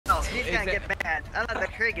gonna get banned. I thought the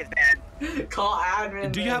tree gets banned. Call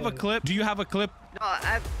admin. Do you have a clip? Do you have a clip? No,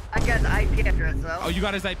 I got his IP address though. Oh, you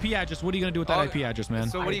got his IP address. What are you gonna do with that IP address, man?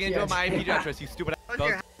 So what are you gonna do with my IP address, you stupid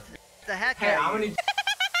ass? The heck Hey, I'm gonna.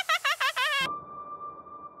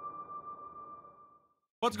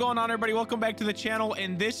 What's going on, everybody? Welcome back to the channel.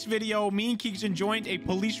 In this video, me and Keegzn joined a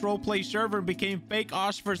police roleplay server and became fake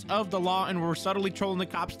officers of the law, and were subtly trolling the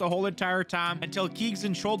cops the whole entire time until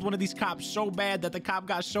Keegzn trolled one of these cops so bad that the cop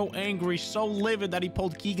got so angry, so livid, that he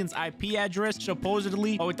pulled Keegan's IP address,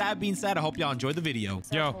 supposedly. But with that being said, I hope y'all enjoy the video.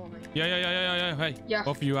 Yo. Yeah. Hey. Yeah.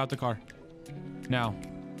 Both of you out the car. Now.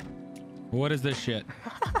 What is this shit?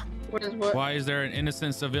 What is what? Why is there an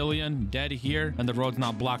innocent civilian dead here and the road's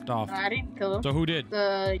not blocked off? I didn't kill him. So who did?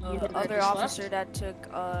 The other officer that took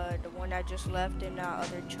the one that just left and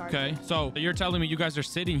other charge. Okay, so you're telling me you guys are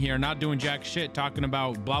sitting here not doing jack shit, talking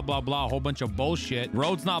about blah blah blah, a whole bunch of bullshit.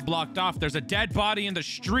 Road's not blocked off. There's a dead body in the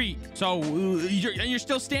street. So you're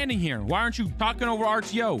still standing here. Why aren't you talking over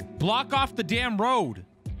RTO? Block off the damn road.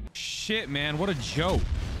 Shit, man, what a joke.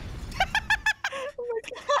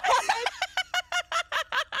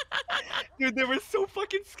 Dude, they were so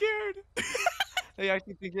fucking scared. They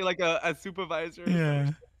actually think you're like a supervisor. Yeah.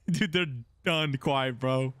 Dude, they're done quiet,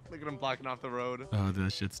 bro. Look at them blocking off the road. Oh,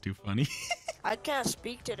 that shit's too funny. I can't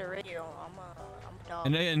speak to the radio. I'm a dog.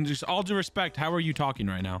 And just all due respect, how are you talking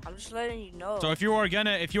right now? I'm just letting you know. So if you were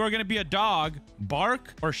gonna be a dog,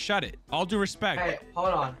 bark or shut it. All due respect. Hey, hold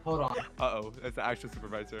on. Uh-oh, that's the actual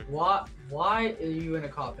supervisor. What? Why are you in a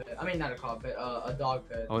cop pit? I mean, not a cop pit, a dog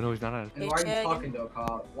pit. Oh no, he's not. And why are you talking to a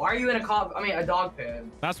cop? Why are you in a dog pit?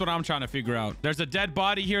 That's what I'm trying to figure out. There's a dead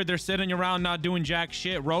body here. They're sitting around not doing jack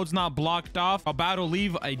shit. Road's not blocked off. About to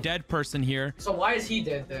leave a dead person here. So why is he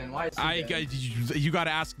dead then? Why is he dead? You got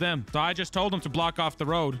to ask them. So I just told them to block off the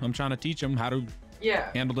road. I'm trying to teach them how to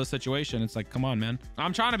handle this situation. It's like, come on, man.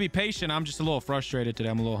 I'm trying to be patient. I'm just a little frustrated today.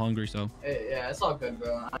 I'm a little hungry, so. Yeah, it's all good,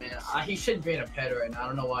 bro. I mean, he shouldn't be in a pit right now. I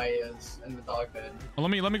don't know why he is in the dog pit. Well,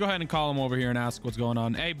 let me go ahead and call him over here and ask what's going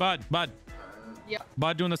on. Hey, Bud. Yeah.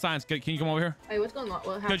 Bud, doing the science. Can you come over here? Hey, what's going on?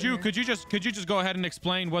 What happened Could you just go ahead and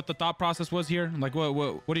explain what the thought process was here? Like,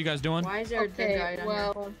 what are you guys doing? Why is there a dead guy down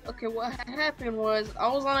here? Okay, what happened was I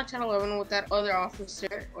was on a 10-11 with that other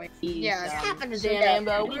officer. Wait, yeah, it happened to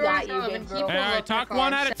Rambo. We got you, big bro. All right, talk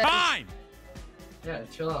one at a time. Yeah,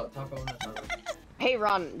 chill out. Talk one at a time. Hey,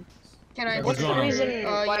 Ron. Can I? What's the reason?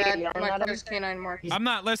 Yeah, my first canine mark. I'm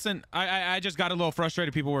not. Listen, I just got a little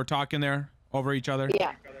frustrated. People were talking there over each other.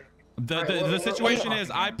 Yeah. The situation is,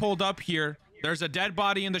 I pulled up here. There's a dead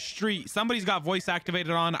body in the street. Somebody's got voice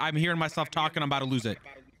activated on. I'm hearing myself talking. I'm about to lose it.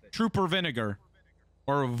 Trooper Vinegar,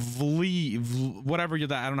 or whatever you're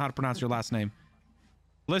that. I don't know how to pronounce your last name.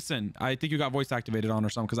 Listen, I think you got voice activated on or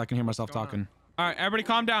something, because I can hear myself talking. All right, everybody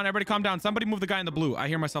calm down. Everybody calm down. Somebody move the guy in the blue. I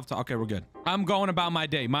hear myself talk. Okay, we're good. I'm going about my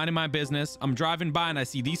day, minding my business. I'm driving by and I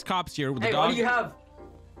see these cops here with the dog. What do you have?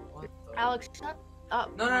 Alex, shut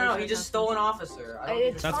up. No. He just stole an officer.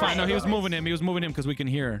 That's fine. No, he was moving him. He was moving him because we can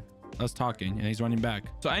hear us talking, and he's running back.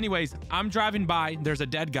 So anyways, I'm driving by. There's a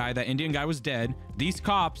dead guy. That Indian guy was dead. These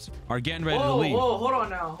cops are getting ready to leave. Whoa, hold on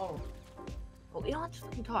now. Hold on. Oh, you don't have to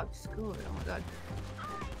fucking talk. Just go over it. Oh my god.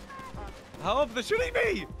 Help! They're shooting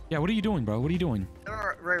me! Yeah, what are you doing, bro? What are you doing? They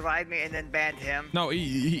revived me and then banned him. No,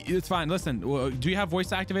 it's fine. Listen, do you have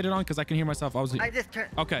voice activated on? Because I can hear myself. I just turned.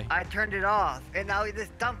 Okay. I turned it off, and now this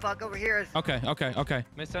dumb fuck over here is. Okay.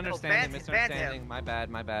 Misunderstanding. My bad.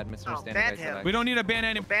 Misunderstanding. Ban him. We don't need to ban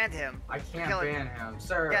any. Banned him. I can't ban him,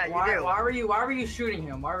 sir. Yeah, you do. Why were you shooting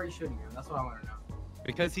him? Why were you shooting him? That's what I want to know.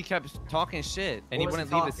 Because he kept talking shit and he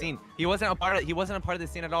wouldn't leave the scene. He wasn't a part of the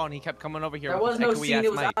scene at all, and he kept coming over here. There was no scene. It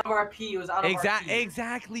was out of RP. It was out of RP.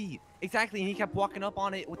 Exactly. And he kept walking up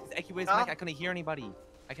on it with his EQ mic. I couldn't hear anybody.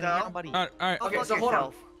 All right. Okay, so hold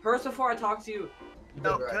on. First, before I talk to you.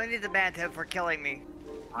 No, I need to ban him for killing me.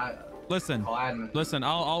 Listen.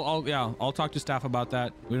 I'll talk to staff about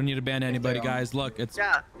that. We don't need to ban anybody, guys. Look, it's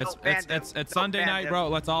Sunday night, bro.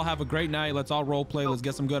 Let's all have a great night. Let's all role play. Let's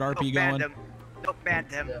get some good RP going. Don't ban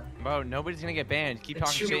him. Bro, nobody's gonna get banned. Keep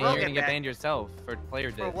talking shit, and you're gonna get banned yourself for player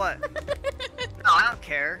death. For what? No, I don't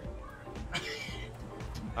care.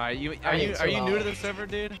 Are you new to the server,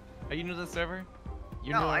 dude? Are you new to the server?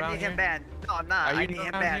 You're new around I need here? him banned. No, I'm not. Are you I need new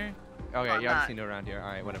him around banned. here? Okay, you're obviously new around here. All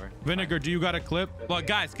right, whatever. Vinegar, do you got a clip? Look,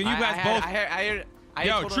 guys, can you guys both?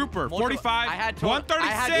 Yo, Trooper, 45,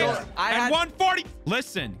 136, and 140.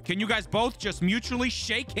 Listen, can you guys both just mutually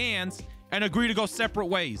shake hands and agree to go separate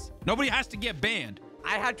ways? Nobody has to get banned.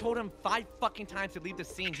 I had told him 5 fucking times to leave the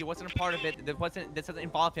scene. He wasn't a part of it. This doesn't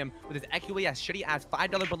involve him with his echoey ass, shitty ass,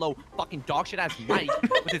 $5 below fucking dog shit ass mic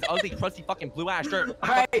with his ugly, crusty fucking blue ass shirt.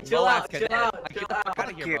 Alright, chill out, chill out, Like, chill get the fuck out.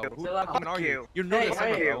 out of here, bro. Chill out. Who fucking are you? You're Hey,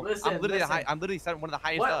 literally hey, bro. listen, I'm literally listen. I'm literally one of the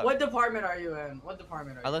highest up. What department are you in? What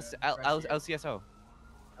department are you in? LCSO.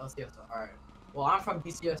 LCSO. Alright. Well, I'm from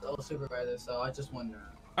BCSO supervisor, so I just wonder.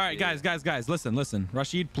 All right, guys, listen.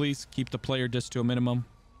 Rashid, please keep the player dis to a minimum.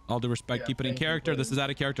 All due respect, Yeah, keep it in thank you, character. This is out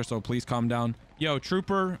of character, so please calm down. Yo,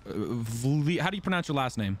 Trooper, how do you pronounce your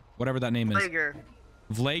last name? Whatever that name is. Flager.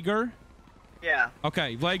 Vlager? Yeah.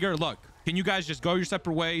 Okay, Vlager, look. Can you guys just go your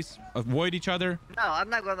separate ways? Avoid each other? No, I'm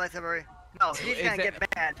not going my separate. No, he's gonna get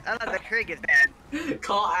banned. I'm not the tree gets banned.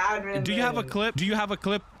 Call admin. Do you have a clip? Do you have a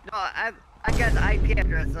clip? No, I got the IP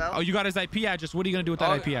address though. Oh, you got his IP address. What are you going to do with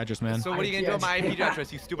that IP address, man? So what are you gonna do with my IP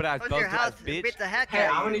address, you stupid ass Go to bug your house ass and bitch? beat the heck Hey,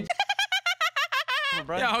 out I'm of gonna you. need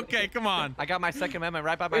Yeah, okay, come on. I got my Second Amendment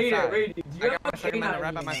right by my Wait, side. wait, do you I have got my a Second Amendment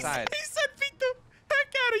right canine? by my side. He said beat the heck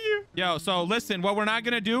out of you. Yo, so listen, what we're not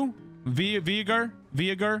going to do,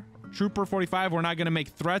 Viager, Trooper 45, we're not going to make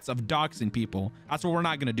threats of doxing people. That's what we're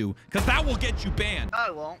not going to do, because that will get you banned. No,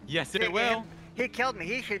 it won't. Yes, it will. He killed me.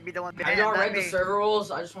 He should be the one banned. Have y'all not read the me. server rules?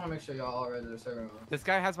 I just want to make sure y'all all read the server rules. This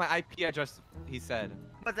guy has my IP address, he said.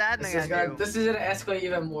 What's the admin gonna do? This is gonna escalate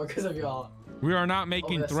even more because of y'all. We are not All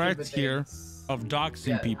making the threats stupid here things. of doxing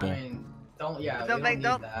Yeah, people. I mean, don't Don't don't make need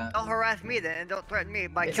don't that. harass me then, and don't threaten me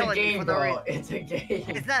by It's a killing me game, for no bro. reason. It's a game.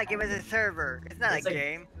 It's not a game. It's a server. It's not It's a a-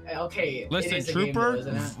 game. Okay. it Listen, is a game, Trooper, though,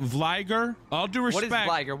 isn't it? Vlager, all due What is respect,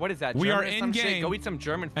 Liger? What is that? we are German or some shit? in-game, Go eat some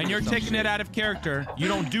German food and you're or some taking shit. it out of character. You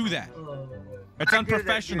don't do that. It's I do that,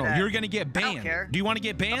 unprofessional. do that. You're going to get I don't banned. care. Do you want to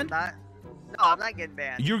get I'm banned? not. No, I'm not getting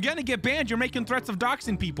banned. You're going to get banned. You're making threats of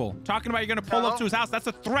doxing people. Talking about you're going to pull up So? to his house. That's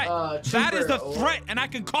a threat. That is Trooper, the threat, and I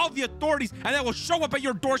can call the authorities, and they will show up at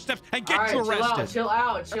your doorsteps and get Alright, you arrested. Chill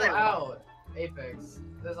out. Okay. Apex.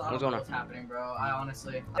 There's a lot What's of going on? what's happening, bro. I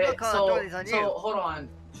honestly. I'm not calling authorities on you. So hold on.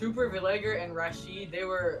 Trooper Villager and Rashid, they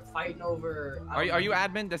were fighting over. Are you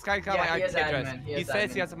admin? This guy got Yeah, my he IP is address. admin. He He is says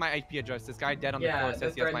admin. he has my IP address. This guy dead on the Yeah, floor they're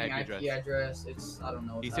says he has my threatening IP address. IP address. It's I don't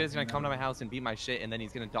know. He what's says he's gonna happening come to now. my house and beat my shit, and then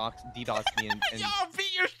he's gonna DDoS me and Yo,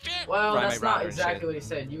 beat your shit. Well, Fry my that's not router and exactly shit. what he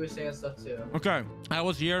said. You were saying stuff too. Okay, I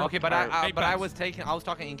was here. Okay, but Apex. I was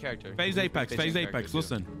talking in character. Phase Apex. Phase in character, Apex. too.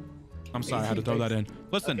 Listen. I'm sorry, I had to throw that in.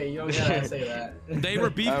 Listen, Okay, you don't gotta say that. they were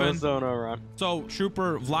beefing. I was going around. So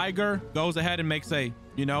Trooper Vlager goes ahead and makes a,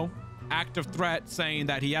 active threat saying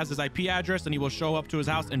that he has his IP address and he will show up to his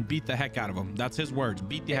house and beat the heck out of him. That's his words.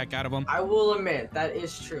 Beat the heck out of him. I will admit that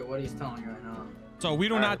is true. What he's telling you right now. So we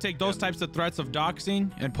do not take those types of threats of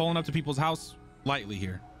doxing and pulling up to people's house lightly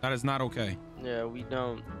here. That is not okay. Yeah, we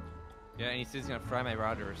don't. Yeah, and he says he's gonna fry my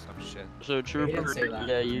router or some shit. So Trooper, say that.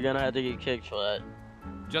 yeah, you're gonna have to get kicked for that.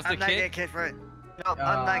 Just a I'm not getting kick? kicked for it. No,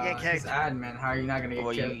 I'm not getting He's kicked. admin. How are you not gonna get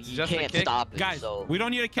Well, you kicked? Just a can't kick? stop it. Guys, so. we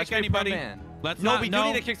don't need to That's kick anybody. Man. Let's No, not. we do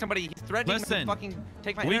need to kick somebody. He's threatening Listen, to fucking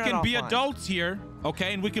take my We internet can be offline. adults here,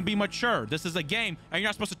 okay, and we can be mature. This is a game, and you're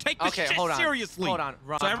not supposed to take this Okay, shit hold on. seriously. Hold on,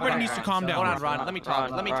 Ron. So everybody Ron, needs to Ron, calm so- down. Hold on, Ron. Let me talk.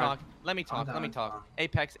 Ron, Let me Ron. talk. Let me talk. Let me talk.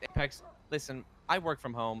 Apex. Listen, I work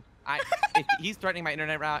from home. If he's threatening my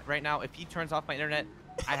internet right now, if he turns off my internet,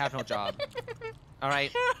 I have no job. All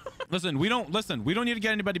right. Listen, we don't need to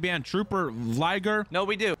get anybody banned. Trooper Liger, No,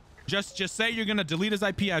 we do. just say you're gonna delete his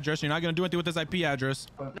IP address. You're not gonna do anything with his IP address.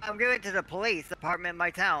 No, I'm giving it to the police department in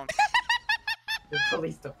my town. The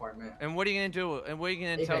police department. And what are you gonna do? And what are you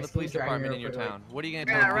gonna Apex, tell the police please drag department me in your real quick. town? What are you I'm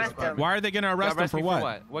gonna gonna tell the arrest police him. Why are they gonna arrest him Arrest for me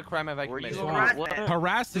what? What crime have I Were committed? you Harassment. what?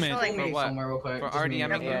 Harassment. Just Pull like me what? somewhere real quick. For Just me.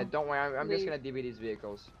 RDMing? Yeah, don't worry. I'm just gonna DB these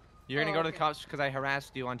vehicles. You're gonna Oh, go to the okay. cops because I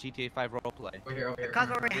harassed you on GTA 5 roleplay. Over here, over The here.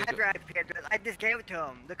 cops already have your IP address. I just gave it to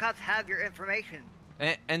them. The cops have your information.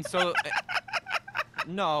 And so,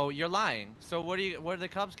 no, you're lying. So what are the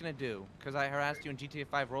cops gonna do? Because I harassed you in GTA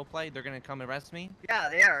 5 roleplay, they're gonna come arrest me Yeah,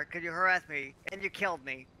 they are, because you harassed me, and you killed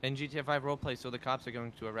me. in GTA 5 roleplay. So the cops are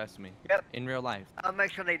going to arrest me. Yep. In real life I'll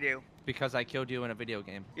make sure they do. because I killed you in a video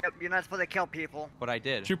game. Yep, you're not supposed to kill people. But I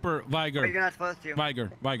did. Trooper But Viger. you're not supposed to.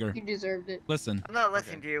 Viger. You deserved it. Listen, I'm not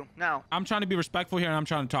listening to you. No. I'm trying to be respectful here, and I'm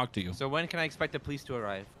trying to talk to you. So when can I expect the police to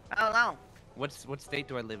arrive? I don't know. What state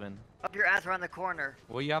do I live in? Up your ass around the corner.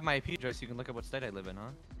 Well, you have my IP address. You can look at what state I live in, huh?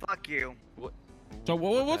 Fuck you. So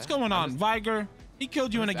what's Okay. going I'm on, just- Viger? He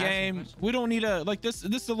killed you in a just asking game. questions. We don't need to like this.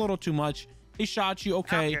 This is a little too much. He shot you.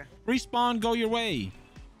 Okay, Okay. respawn. Go your way.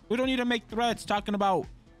 We don't need to make threats talking about.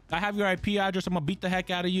 I have your IP address. I'm gonna beat the heck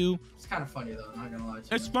out of you. It's kind of funny though. Not gonna lie to you.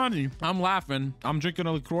 It's funny. I'm laughing. I'm drinking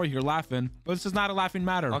a LaCroix here, laughing. But this is not a laughing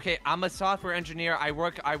matter. Okay, I'm a software engineer. I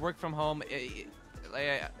work from home.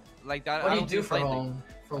 Like that. What I do you don't do for like- home?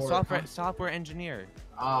 For A work? software huh? software engineer.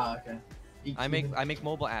 Ah, okay. I make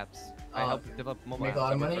mobile apps. I help develop mobile make apps. a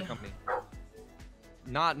lot of I work money? for a company.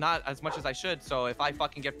 Not as much as I should. So if I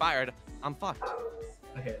fucking get fired, I'm fucked.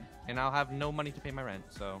 Okay. And I'll have no money to pay my rent.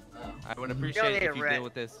 So I would You don't appreciate need if you rent. deal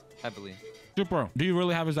with this heavily. Super. Do you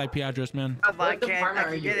really have his IP address, man? Oh, my What department I are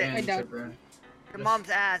can you get it. in, I don't. Trooper? Your mom's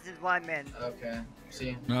ass is what I'm in. Okay.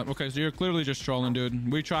 See. Okay, so you're clearly just trolling,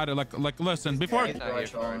 dude. We try to like listen before. He's not here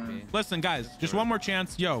for RP. Listen, guys, just one more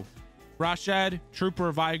chance. Yo, Rashad,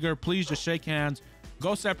 Trooper, Viger, please just shake hands.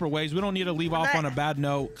 Go separate ways. We don't need to leave off on a bad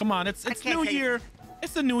note. Come on, it's can't New take- Year.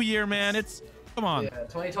 It's a new year, man. Come on. Yeah,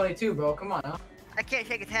 2022, bro. Come on. Huh? I can't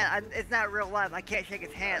shake his hand. It's not real life. I can't shake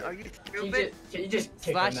his hand. Are you stupid? Can you just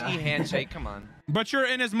kick Slash him E now? handshake. Come on. But you're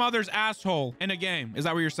in his mother's asshole in a game. Is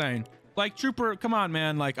that what you're saying? Like, Trooper, come on,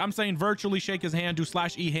 man. Like, I'm saying virtually shake his hand, do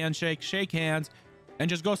 /E handshake, shake hands, and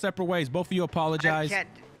just go separate ways. Both of you I apologize. can't.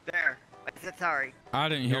 There. I said sorry. I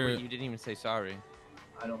didn't No, hear but it. you didn't even say sorry.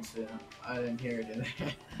 I don't see it. I didn't hear it. Did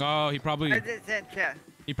I? Oh, I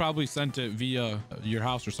he probably sent it via your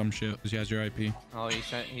house or some shit because he has your IP. Oh, he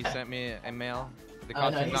sent me a mail. The No,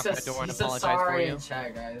 cops he knocked on said, my door and he said apologized for sorry you. in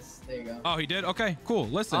chat, guys. There you go. Oh, he did? Okay, cool.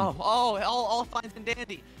 Listen. Oh, all fine and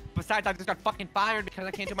dandy. Besides, I just got fucking fired because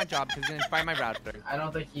I can't do my job because they didn't fire my router. I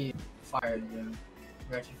don't think he fired you.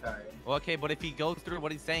 He actually fired you. Well, okay, but if he goes through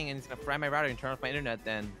what he's saying and he's gonna fry my router and turn off my internet,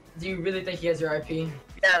 then Do you really think he has your IP?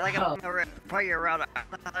 Yeah, like Oh. I'm gonna play you around. I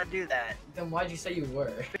don't know how to do that. Then why'd you say you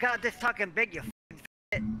were? Because I'm just talking big, you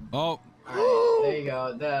Oh, Alright, there you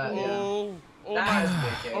go. That, yeah. oh That was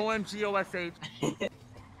big, kid. OMG OSH.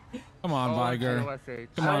 come on, Viger. OSH.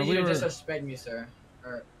 Come I on, don't we even were. disrespect me, sir.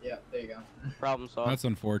 Or, yeah, there you go. Problem solved. That's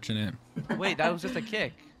unfortunate. Wait, that was just a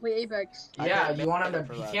kick. Wait, Apex. I Yeah, can't you want him ban to.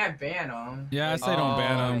 for You that. can't ban him. Yeah, I say don't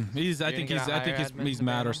ban him. I You're think gonna he's. get a I think higher admin he's to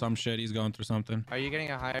mad ban or him? some shit. He's going through something. Are you getting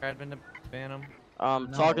a higher admin to ban him? No,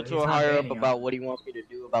 Talking to he's a not higher up banning him. about what he wants me to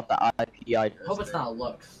do about the IP address. Hope it's not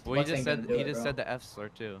looks. Well, he Lux just ain't said gonna do he it, just bro. said the F slur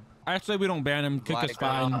too. I say we don't ban him. Kick is Like,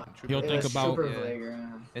 fine. He'll It think was about. super Yeah.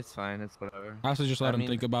 flagrant. It's fine. It's whatever. I say just let I him mean,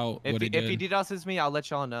 think about If what he, he if he did. DDoSes me, I'll let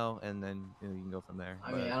y'all know, and then you can go from there.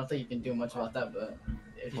 I mean, I don't think you can do much about that, but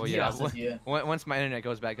if Well, he yeah, DDoSes you, Once my internet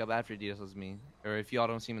goes back up after he DDoSes me, or if y'all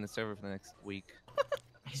don't see him in the server for the next week.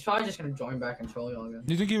 he's probably just gonna join back and troll you all again.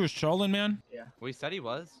 Do you think he was trolling, man? Well, he said he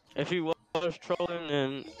was. If he was trolling,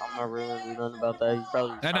 then I'm not really learning about that. He's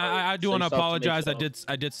probably. And I do say want to stuff to make apologize. it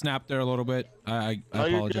I did snap there a little bit. I No,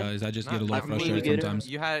 you're good. apologize. I just get a No, little I completely frustrated get it. sometimes.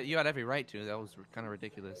 You had every right to. That was kind of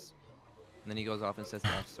ridiculous. And then he goes off and says the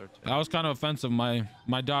F slur too. That was kind of offensive. My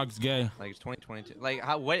dog's gay. Like it's 2022. Like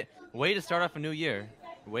how? Way to start off a new year.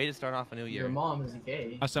 Way to start off a new year. Your mom is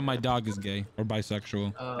gay. I said my dog is gay or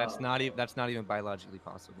bisexual. That's not even biologically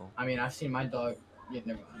possible. I mean, I've seen my dog. Yeah,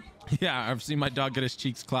 never mind. Yeah, I've seen my dog get his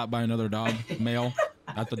cheeks clapped by another dog, male,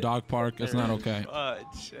 at the dog park. It's not okay.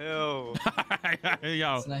 Chill.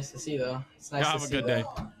 Yo, It's nice to see, though. It's nice y'all to have a see, good day.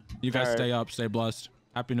 though. You guys Alright. stay up, stay blessed.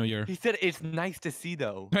 Happy New Year. He said it's nice to see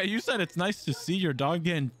though. Hey, you said it's nice to see your dog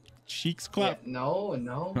getting cheeks Yeah, clapped.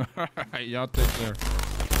 no. Alright, y'all take care.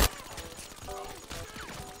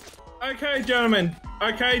 Okay, gentlemen.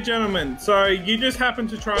 Okay, gentlemen. So you just happened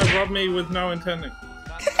to try and rob me with no intending.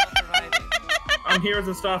 I'm here as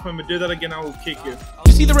a staff member. Do that again, I will kick you.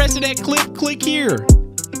 You see the rest of that clip? Click here.